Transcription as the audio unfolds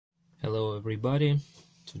Hello everybody,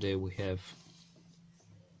 today we have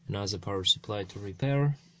another power supply to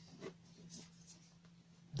repair.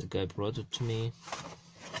 The guy brought it to me.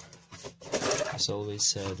 As always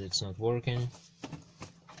said, it's not working.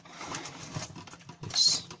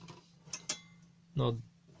 It's not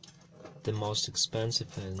the most expensive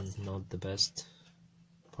and not the best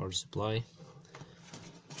power supply.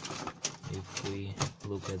 If we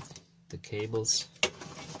look at the cables,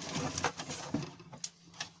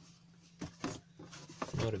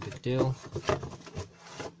 not a big deal.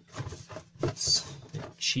 It's a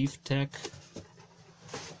Chieftec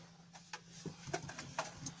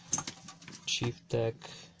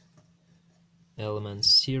Element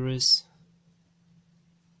Series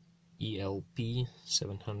ELP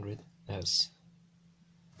 700S.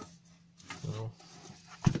 Well,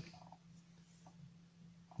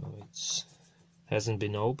 it hasn't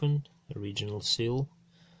been opened, original seal,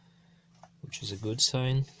 which is a good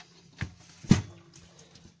sign.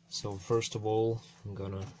 So first of all, I'm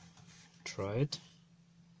gonna try it.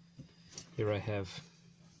 Here I have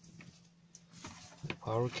the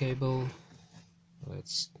power cable.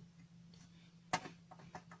 Let's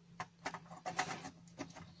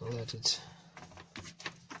let it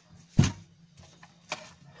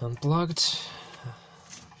unplugged.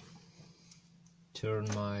 Turn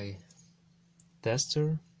my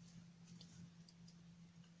tester.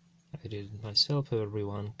 I did it myself,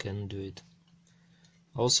 everyone can do it.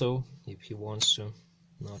 Also, if he wants to,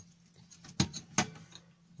 not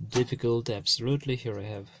difficult, absolutely. Here I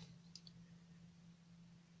have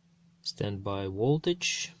standby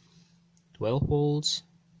voltage, 12 volts,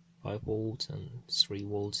 5 volts and 3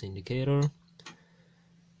 volts indicator.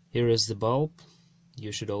 Here is the bulb.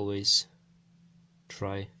 You should always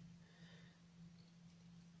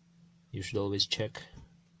check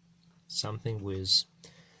something with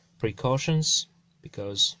precautions,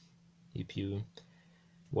 because if you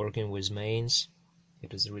working with mains,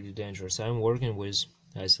 it is really dangerous. I'm working with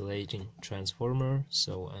isolating transformer,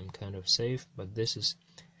 so I'm kind of safe, but this is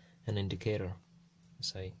an indicator,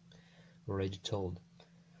 as I already told.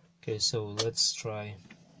 Okay, so let's try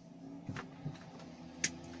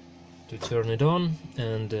to turn it on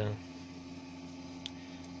and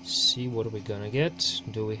see what we're gonna get.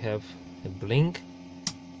 Do we have a blink?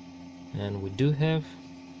 And we do have,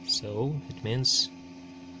 so it means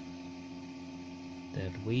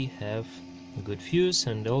that we have a good fuse,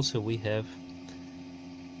 and also we have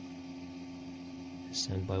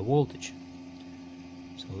standby voltage,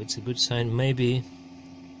 so it's a good sign. Maybe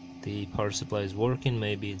the power supply is working,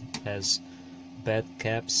 maybe it has bad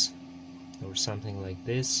caps or something like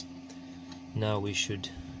this. Now we should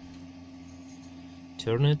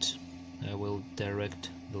turn it. I will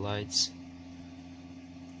direct the lights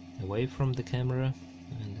away from the camera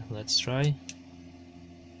and let's try.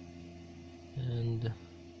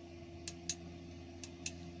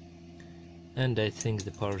 And I think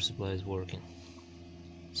the power supply is working.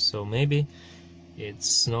 So maybe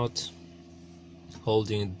it's not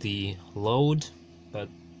holding the load, but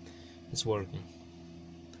it's working.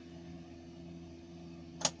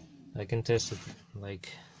 I can test it like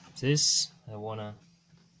this. I'm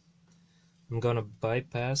gonna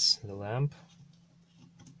bypass the lamp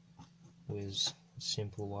with a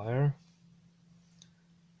simple wire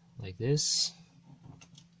like this.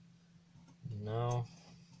 Now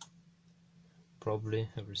probably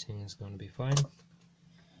everything is going to be fine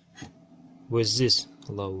with this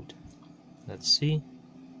load. Let's see.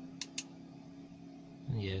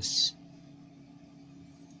 Yes,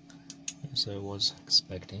 as I was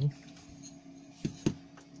expecting.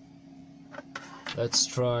 Let's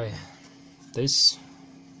try this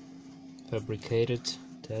fabricated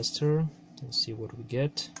tester and see what we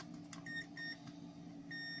get.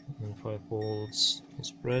 And 5 volts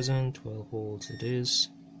is present, 12 volts it is,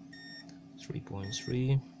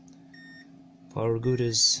 3.3. Power good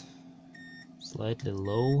is slightly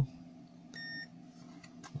low.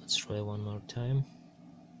 Let's try one more time.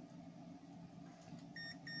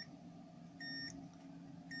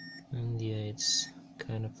 And yeah, it's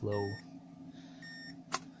kind of low.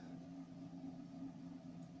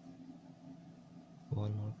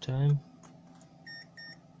 One more time.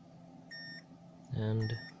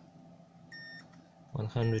 And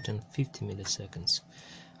 150 milliseconds.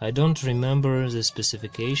 I don't remember the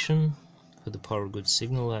specification for the power good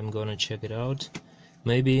signal. I'm gonna check it out.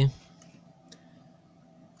 Maybe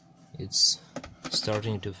it's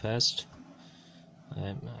starting too fast.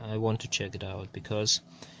 I want to check it out, because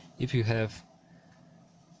if you have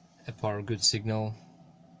a power good signal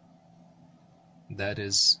that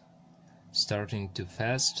is starting too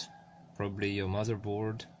fast, probably your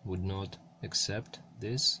motherboard would not accept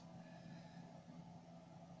this,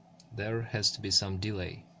 there has to be some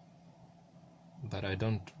delay, but I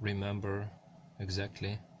don't remember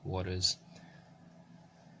exactly what is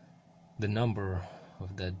the number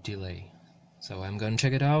of that delay. So I'm gonna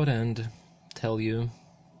check it out and tell you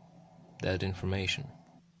that information.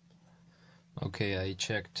 Okay, I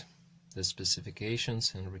checked the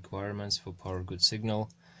specifications and requirements for power good signal,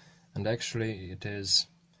 and actually it is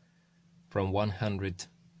from 100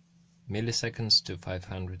 milliseconds to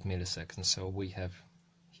 500 milliseconds, so we have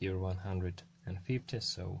here 150,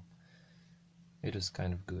 so it is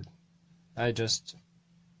kind of good. I just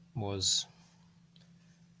was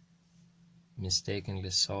mistakenly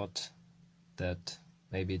thought that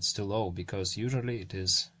maybe it's too low, because usually it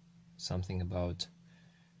is something about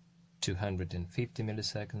 250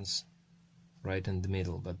 milliseconds right in the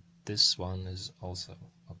middle, but this one is also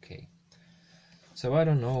okay. So I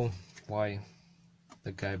don't know why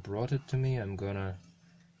the guy brought it to me. I'm gonna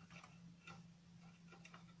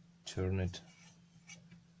turn it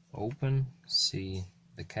open, see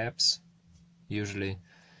the caps. Usually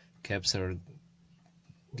caps are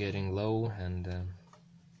getting low and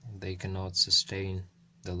they cannot sustain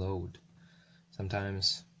the load.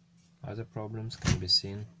 Sometimes other problems can be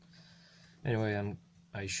seen. Anyway,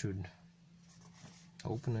 I should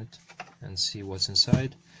open it and see what's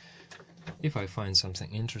inside. If I find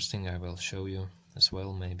something interesting, I will show you as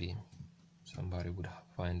well. Maybe somebody would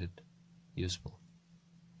find it useful.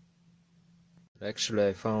 Actually,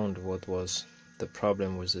 I found what was the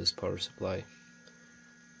problem with this power supply.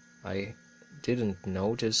 I didn't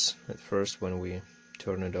notice at first when we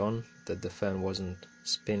turned it on that the fan wasn't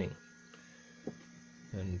spinning,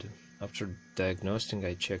 and after diagnosing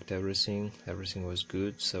I checked everything was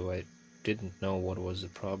good, so I didn't know what was the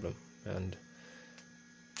problem, and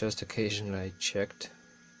just occasionally I checked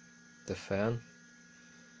the fan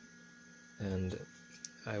and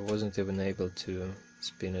I wasn't even able to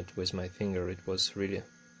spin it with my finger. It was really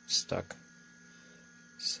stuck.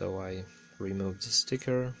 So I removed the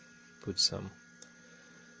sticker, put some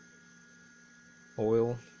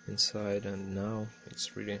oil inside, and now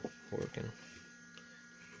it's really working.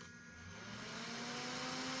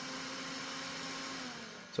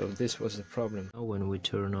 So this was the problem. Now when we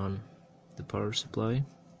turn on the power supply,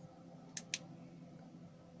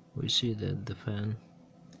 we see that the fan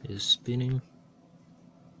is spinning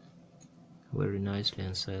very nicely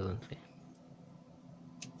and silently.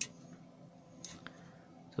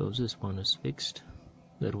 So this one is fixed.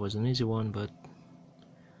 That was an easy one, but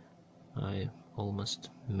I almost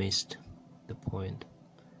missed the point.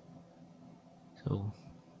 So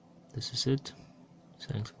this is it.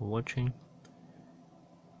 Thanks for watching.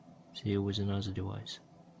 See you with another device.